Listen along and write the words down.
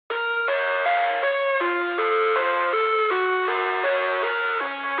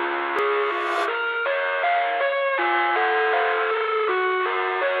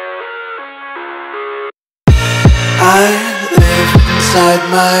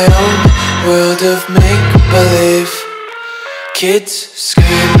my own world of make-believe. Kids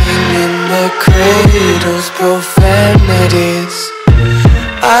screaming in the cradles, profanities.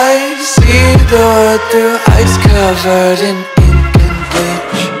 I see the world through ice covered in ink and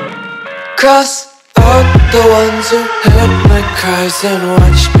bleach. Cross out the ones who heard my cries and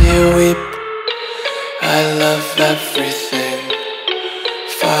watched me weep. I love everything.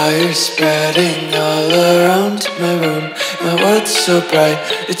 Fire spreading all around my room. My world's so bright,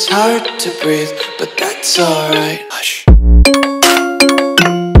 it's hard to breathe, but that's alright. Hush.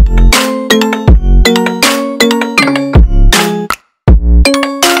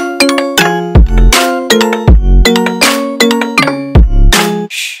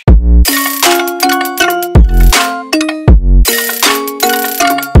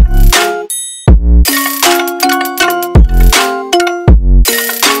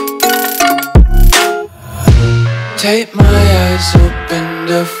 Tape my eyes open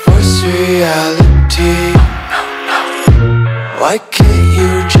to force reality. Why can't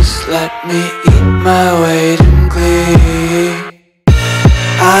you just let me eat my weight in glee?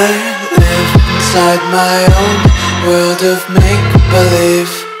 I live inside my own world of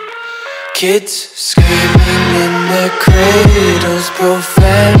make-believe. Kids screaming in their cradles,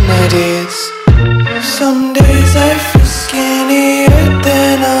 profanities. Some days I feel skinnier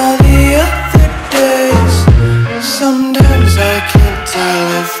than all the other days. Sometimes I can't tell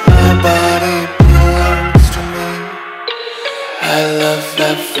if my body belongs to me. I love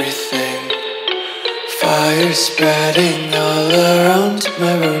everything. Fire spreading all around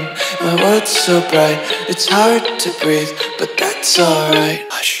my room. My world's so bright, it's hard to breathe, but that's alright.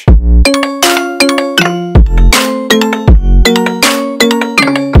 Hush.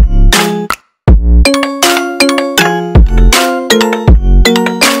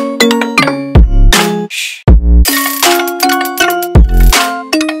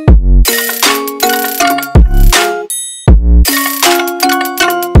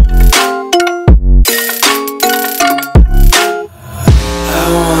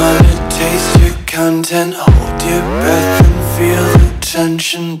 Content, hold your breath and feel the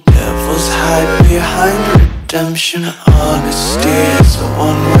tension. Devils hide behind redemption. Honesty is a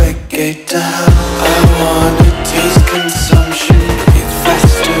one-way gate to hell. I wanna taste consumption. Breathe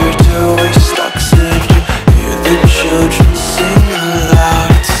faster to waste oxygen. Hear the children sing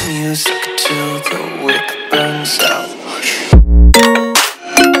aloud. It's music till the wick burns out.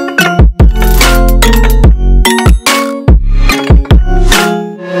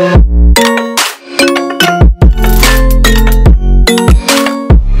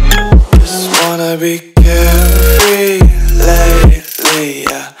 Be carefree lately,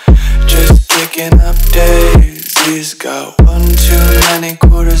 yeah. Just kicking up daisies. Got one too many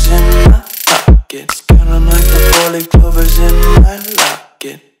quarters in my pockets. Count 'em like the 4-leaf clovers in my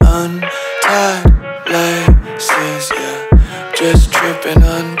locket. Untied laces, yeah. Just tripping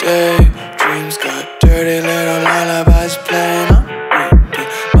on daydreams. Got dirty little lullabies playing on repeat.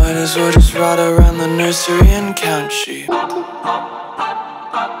 Might as well just ride around the nursery and count sheep.